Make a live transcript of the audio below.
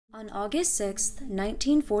On August 6,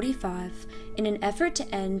 1945, in an effort to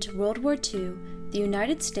end World War II, the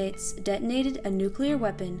United States detonated a nuclear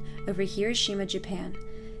weapon over Hiroshima, Japan.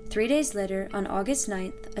 3 days later, on August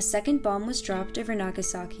 9th, a second bomb was dropped over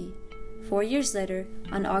Nagasaki. 4 years later,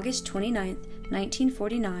 on August 29,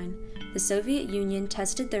 1949, the Soviet Union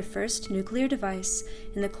tested their first nuclear device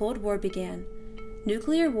and the Cold War began.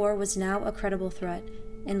 Nuclear war was now a credible threat,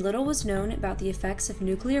 and little was known about the effects of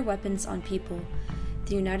nuclear weapons on people.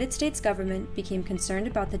 The United States government became concerned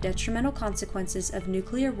about the detrimental consequences of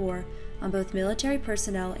nuclear war on both military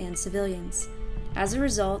personnel and civilians. As a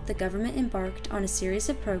result, the government embarked on a series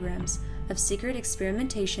of programs of secret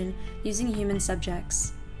experimentation using human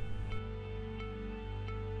subjects.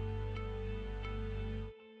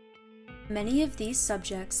 Many of these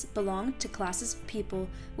subjects belonged to classes of people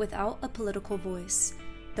without a political voice: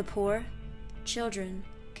 the poor, children,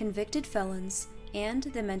 convicted felons, and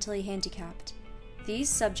the mentally handicapped. These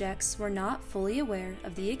subjects were not fully aware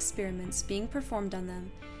of the experiments being performed on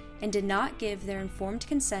them and did not give their informed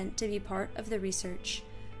consent to be part of the research.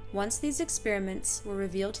 Once these experiments were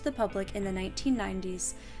revealed to the public in the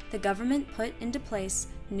 1990s, the government put into place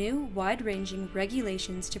new, wide-ranging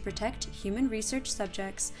regulations to protect human research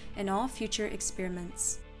subjects and all future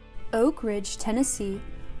experiments. Oak Ridge, Tennessee,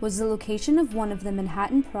 was the location of one of the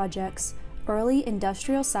Manhattan Project's early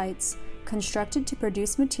industrial sites constructed to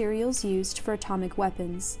produce materials used for atomic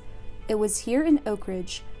weapons. It was here in Oak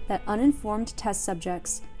Ridge that uninformed test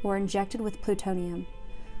subjects were injected with plutonium.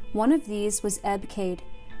 One of these was Eb Cade,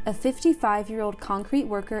 a 55-year-old concrete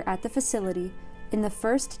worker at the facility, and the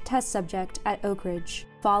first test subject at Oak Ridge.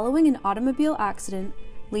 Following an automobile accident,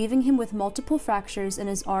 leaving him with multiple fractures in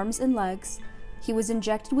his arms and legs, he was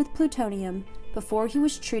injected with plutonium before he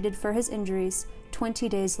was treated for his injuries 20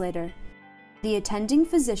 days later. The attending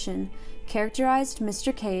physician characterized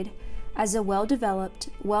Mr. Cade as a well-developed,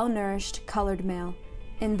 well-nourished colored male,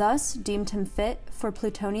 and thus deemed him fit for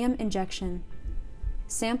plutonium injection.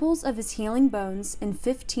 Samples of his healing bones and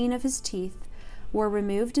 15 of his teeth were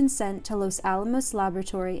removed and sent to Los Alamos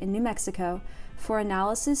Laboratory in New Mexico for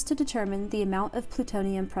analysis to determine the amount of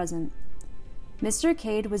plutonium present. Mr.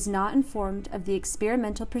 Cade was not informed of the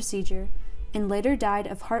experimental procedure and later died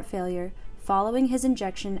of heart failure following his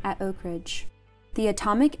injection at Oak Ridge. The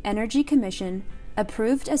Atomic Energy Commission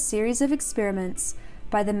approved a series of experiments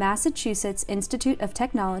by the Massachusetts Institute of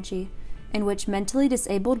Technology in which mentally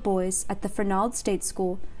disabled boys at the Fernald State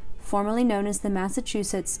School, formerly known as the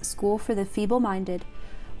Massachusetts School for the Feeble-Minded,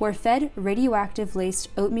 were fed radioactive-laced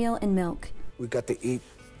oatmeal and milk. We got to eat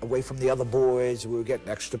away from the other boys. We were getting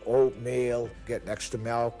extra oatmeal, getting extra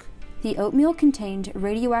milk. The oatmeal contained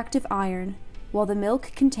radioactive iron, while the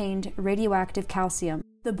milk contained radioactive calcium.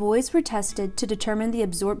 The boys were tested to determine the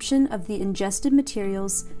absorption of the ingested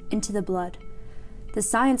materials into the blood. The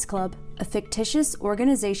Science Club, a fictitious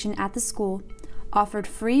organization at the school, offered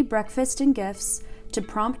free breakfast and gifts to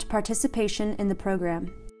prompt participation in the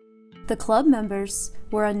program. The club members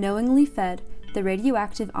were unknowingly fed the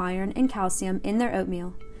radioactive iron and calcium in their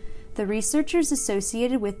oatmeal. The researchers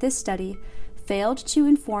associated with this study failed to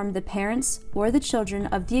inform the parents or the children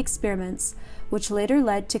of the experiments, which later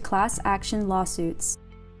led to class action lawsuits.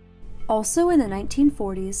 Also in the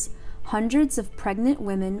 1940s, hundreds of pregnant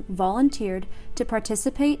women volunteered to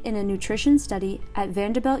participate in a nutrition study at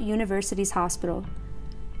Vanderbilt University's hospital.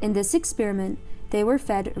 In this experiment, they were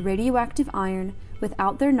fed radioactive iron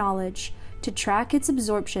without their knowledge to track its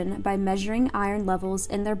absorption by measuring iron levels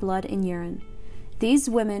in their blood and urine. These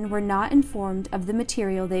women were not informed of the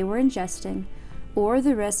material they were ingesting or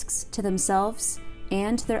the risks to themselves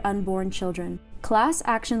and their unborn children. Class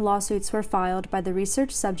action lawsuits were filed by the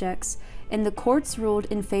research subjects, and the courts ruled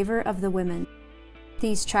in favor of the women.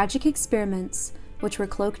 These tragic experiments, which were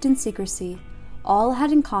cloaked in secrecy, all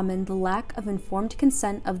had in common the lack of informed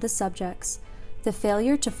consent of the subjects, the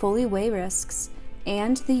failure to fully weigh risks,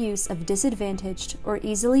 and the use of disadvantaged or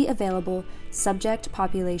easily available subject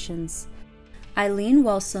populations. Eileen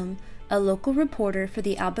Wellsome, a local reporter for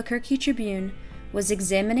the Albuquerque Tribune, was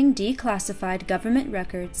examining declassified government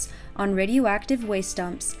records on radioactive waste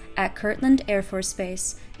dumps at Kirtland Air Force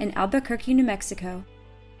Base in Albuquerque, New Mexico,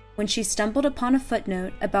 when she stumbled upon a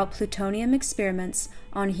footnote about plutonium experiments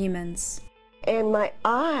on humans. And my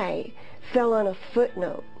eye fell on a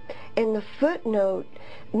footnote, and the footnote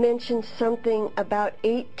mentioned something about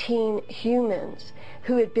 18 humans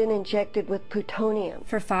who had been injected with plutonium.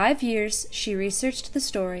 For 5 years, she researched the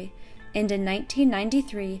story, and in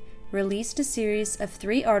 1993, released a series of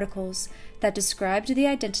 3 articles that described the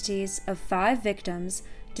identities of 5 victims,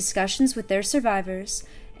 discussions with their survivors,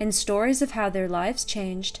 and stories of how their lives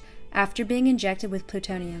changed after being injected with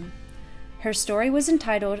plutonium. Her story was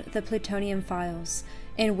entitled The Plutonium Files,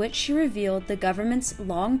 in which she revealed the government's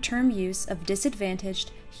long-term use of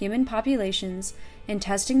disadvantaged human populations in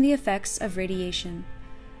testing the effects of radiation.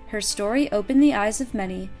 Her story opened the eyes of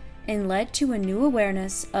many and led to a new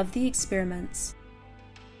awareness of the experiments.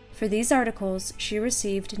 For these articles, she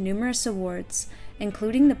received numerous awards,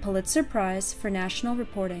 including the Pulitzer Prize for National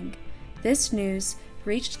Reporting. This news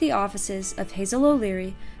reached the offices of Hazel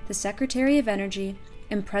O'Leary, the Secretary of Energy,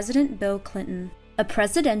 and President Bill Clinton. A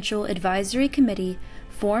presidential advisory committee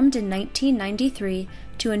formed in 1993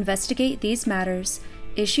 to investigate these matters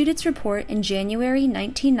issued its report in January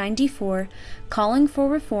 1994 calling for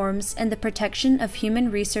reforms in the protection of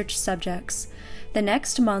human research subjects. The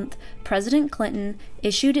next month, President Clinton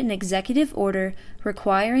issued an executive order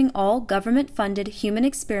requiring all government-funded human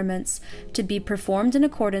experiments to be performed in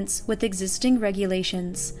accordance with existing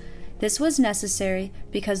regulations. This was necessary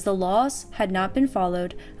because the laws had not been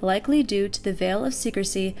followed, likely due to the veil of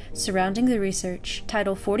secrecy surrounding the research.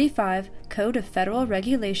 Title 45, Code of Federal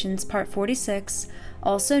Regulations, Part 46,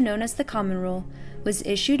 also known as the Common Rule, was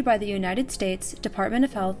issued by the United States Department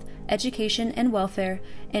of Health, Education, and Welfare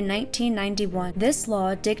in 1991. This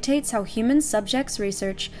law dictates how human subjects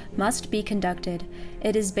research must be conducted.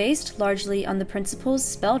 It is based largely on the principles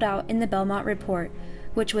spelled out in the Belmont Report,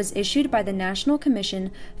 which was issued by the National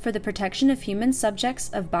Commission for the Protection of Human Subjects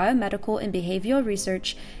of Biomedical and Behavioral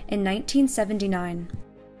Research in 1979.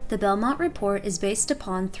 The Belmont Report is based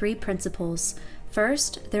upon 3 principles.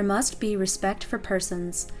 First, there must be respect for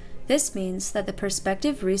persons. This means that the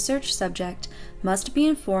prospective research subject must be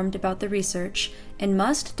informed about the research and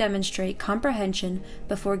must demonstrate comprehension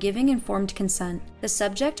before giving informed consent. The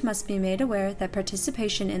subject must be made aware that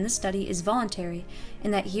participation in the study is voluntary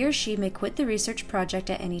and that he or she may quit the research project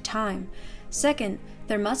at any time. Second,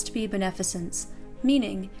 there must be beneficence,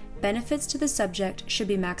 meaning benefits to the subject should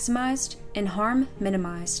be maximized and harm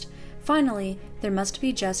minimized. Finally, there must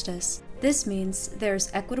be justice. This means there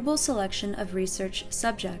is equitable selection of research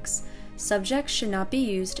subjects. Subjects should not be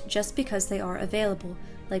used just because they are available,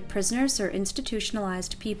 like prisoners or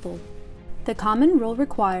institutionalized people. The Common Rule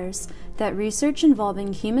requires that research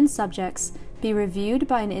involving human subjects be reviewed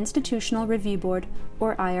by an Institutional Review Board,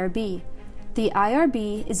 or IRB. The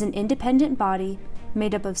IRB is an independent body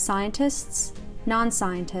made up of scientists,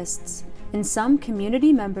 non-scientists, and some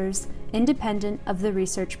community members independent of the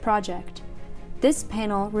research project. This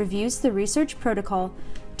panel reviews the research protocol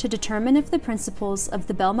to determine if the principles of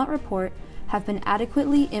the Belmont Report have been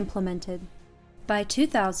adequately implemented. By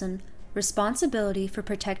 2000, responsibility for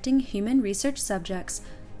protecting human research subjects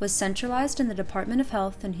was centralized in the Department of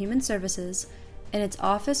Health and Human Services and its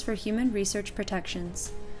Office for Human Research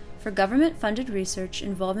Protections. For government-funded research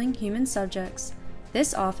involving human subjects,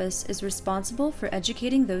 this office is responsible for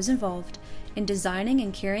educating those involved in designing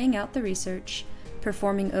and carrying out the research,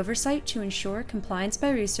 performing oversight to ensure compliance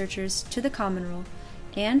by researchers to the Common Rule,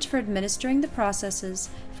 and for administering the processes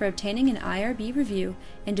for obtaining an IRB review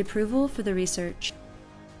and approval for the research.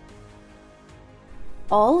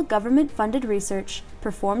 All government-funded research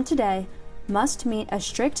performed today must meet a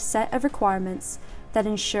strict set of requirements that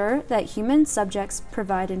ensure that human subjects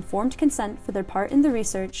provide informed consent for their part in the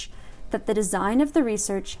research, that the design of the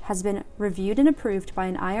research has been reviewed and approved by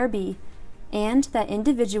an IRB, and that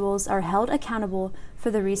individuals are held accountable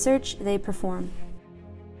for the research they perform.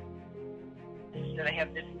 So they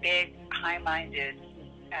have this big, high-minded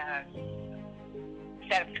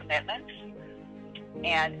set of commitments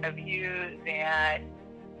and a view that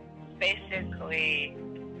basically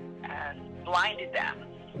blinded them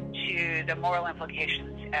to the moral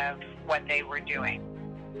implications of what they were doing.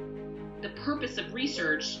 The purpose of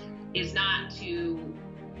research is not to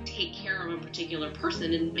take care of a particular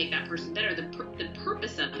person and make that person better. The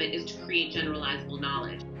purpose of it is to create generalizable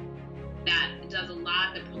knowledge. That does a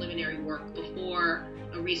lot of the preliminary work before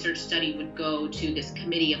a research study would go to this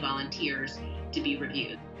committee of volunteers to be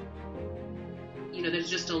reviewed. You know, there's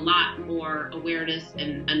just a lot more awareness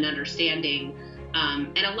and understanding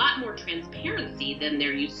and a lot more transparency than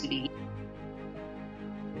there used to be.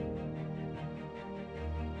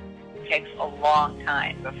 It takes a long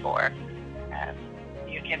time before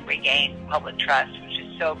you can regain public trust, which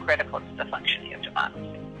is so critical to the functioning of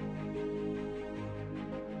democracy.